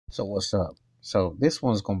So what's up? So this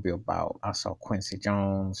one's gonna be about I saw Quincy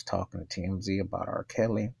Jones talking to TMZ about R.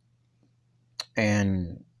 Kelly,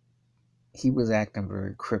 and he was acting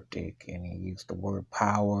very cryptic, and he used the word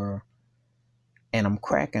power. And I'm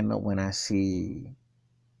cracking up when I see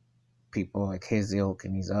people like his ilk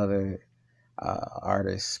and these other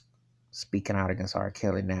artists speaking out against R.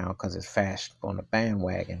 Kelly now because it's fashion on the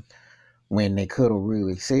bandwagon when they could have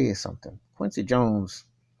really said something. Quincy Jones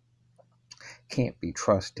can't be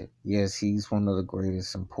trusted. Yes, he's one of the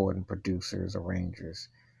greatest important producers, arrangers,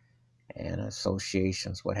 and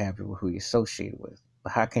associations, what have you, who you associate with.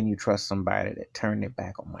 But how can you trust somebody that turned their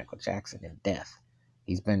back on Michael Jackson in death?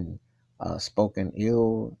 He's been spoken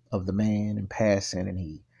ill of the man in passing, and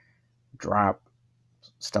he dropped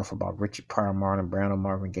stuff about Richard Pryor, Marlon Brando,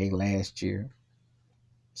 Marvin Gaye last year.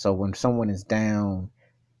 So when someone is down,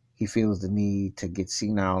 he feels the need to get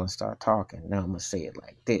senile and start talking. Now I'm gonna say it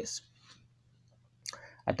like this: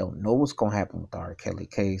 I don't know what's gonna happen with the R. Kelly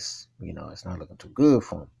case. It's not looking too good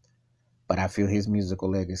for him. But I feel his musical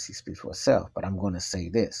legacy speaks for itself. But I'm going to say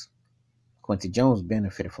this: Quincy Jones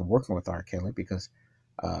benefited from working with R. Kelly because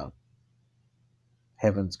uh,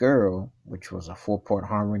 Heaven's Girl, which was a four-part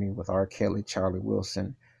harmony with R. Kelly, Charlie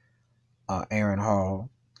Wilson, Aaron Hall,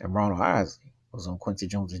 and Ronald Isley, was on Quincy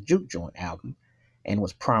Jones' Juke Joint album and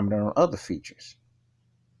was prominent on other features.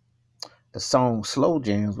 The song Slow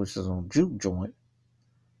Jams, which is on Juke Joint,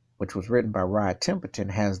 which was written by Rod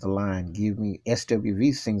Temperton, has the line, "Give me,"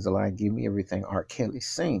 SWV sings the line, "Give me everything R. Kelly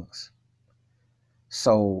sings."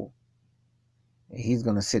 So he's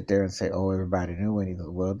going to sit there and say, "Oh, everybody knew it." He goes,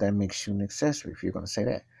 "Well, that makes you an accessory if you're going to say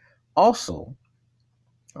that." Also,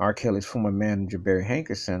 R. Kelly's former manager, Barry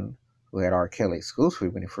Hankerson, who had R. Kelly exclusively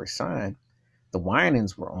when he first signed, the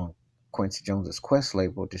Winans were on Quincy Jones's Quest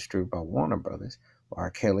label distributed by Warner Brothers, while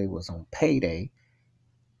R. Kelly was on Payday,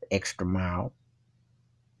 Extra Mile,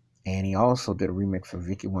 and he also did a remix for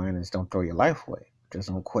Vicky Winans' Don't Throw Your Life Away, which is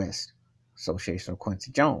on Quest, Association of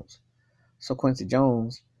Quincy Jones. So Quincy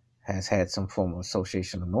Jones has had some form of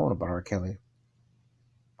association of knowing about R. Kelly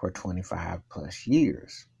for 25 plus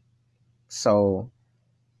years. So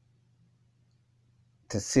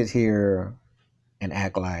to sit here and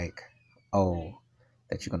act like, oh,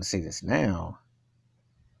 that you're going to say this now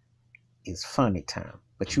is funny time.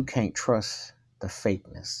 But you can't trust the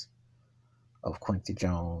fakeness of Quincy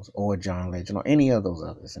Jones or John Legend or any of those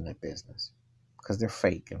others in the business because they're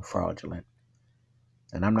fake and fraudulent.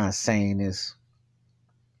 And I'm not saying this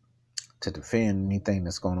to defend anything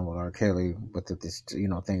that's going on with R. Kelly, but that this,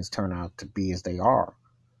 things turn out to be as they are.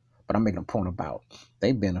 But I'm making a point about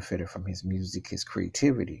they benefited from his music, his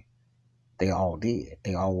creativity. They all did.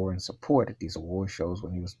 They all were in support at these award shows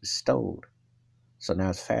when he was bestowed. So now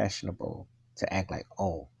it's fashionable to act like,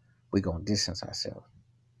 oh, we're going to distance ourselves.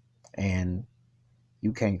 And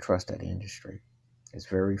you can't trust that industry. It's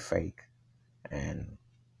very fake. And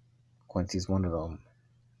Quincy's one of them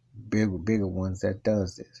bigger ones that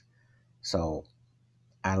does this. So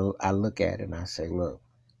I look at it and I say, look,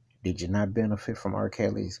 did you not benefit from R.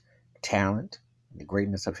 Kelly's talent, the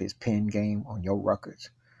greatness of his pen game on your records?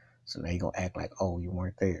 So now you're going to act like, oh, you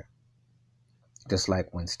weren't there. Just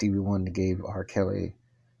like when Stevie Wonder gave R. Kelly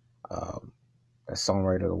um, a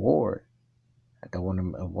Songwriter Award at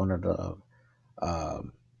one of the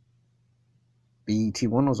um, BET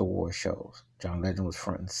one of those award shows. John Legend was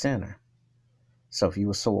front and center. So if you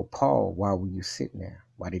were so appalled, why were you sitting there?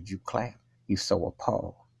 Why did you clap? You so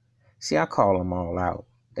appalled. See, I call them all out.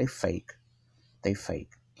 They fake. They fake.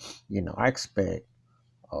 I expect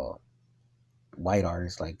uh, white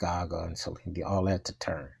artists like Gaga and Celine Dion, all that to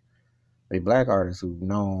turn. But black artists who've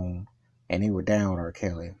known and they were down with R.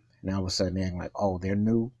 Kelly, and all of a sudden they're acting like, oh, they're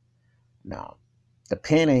new. No, the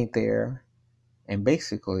pen ain't there, and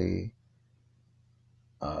basically,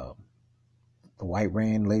 uh, the white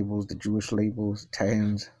brand labels, the Jewish labels,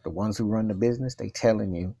 Italians, the ones who run the business, they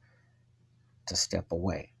telling you to step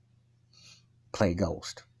away, play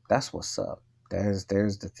ghost. That's what's up. There's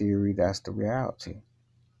the theory. That's the reality.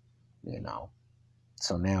 You know.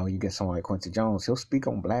 So now you get someone like Quincy Jones. He'll speak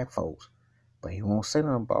on black folks, but he won't say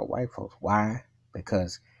nothing about white folks. Why?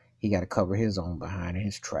 Because he got to cover his own behind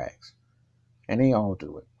his tracks, and they all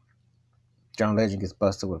do it. John Legend gets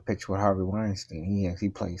busted with a picture with Harvey Weinstein. He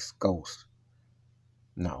plays ghost.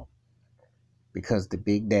 No, because the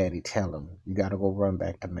Big Daddy tell him you got to go run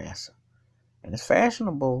back to Massa, and it's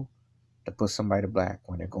fashionable to put somebody black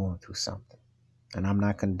when they're going through something. And I'm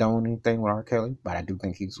not condoning anything with R. Kelly, but I do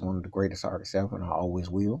think he's one of the greatest artists ever, and I always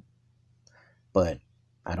will. But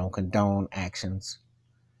I don't condone actions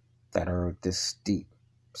that are this deep.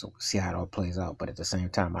 So we'll see how it all plays out. But at the same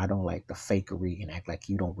time, I don't like the fakery and act like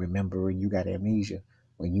you don't remember and you got amnesia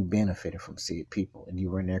when you benefited from said people and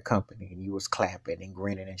you were in their company and you was clapping and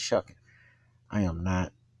grinning and shucking. I am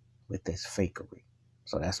not with this fakery.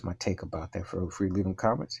 So that's my take about that. For free, leave them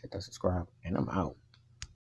comments, hit that subscribe, and I'm out.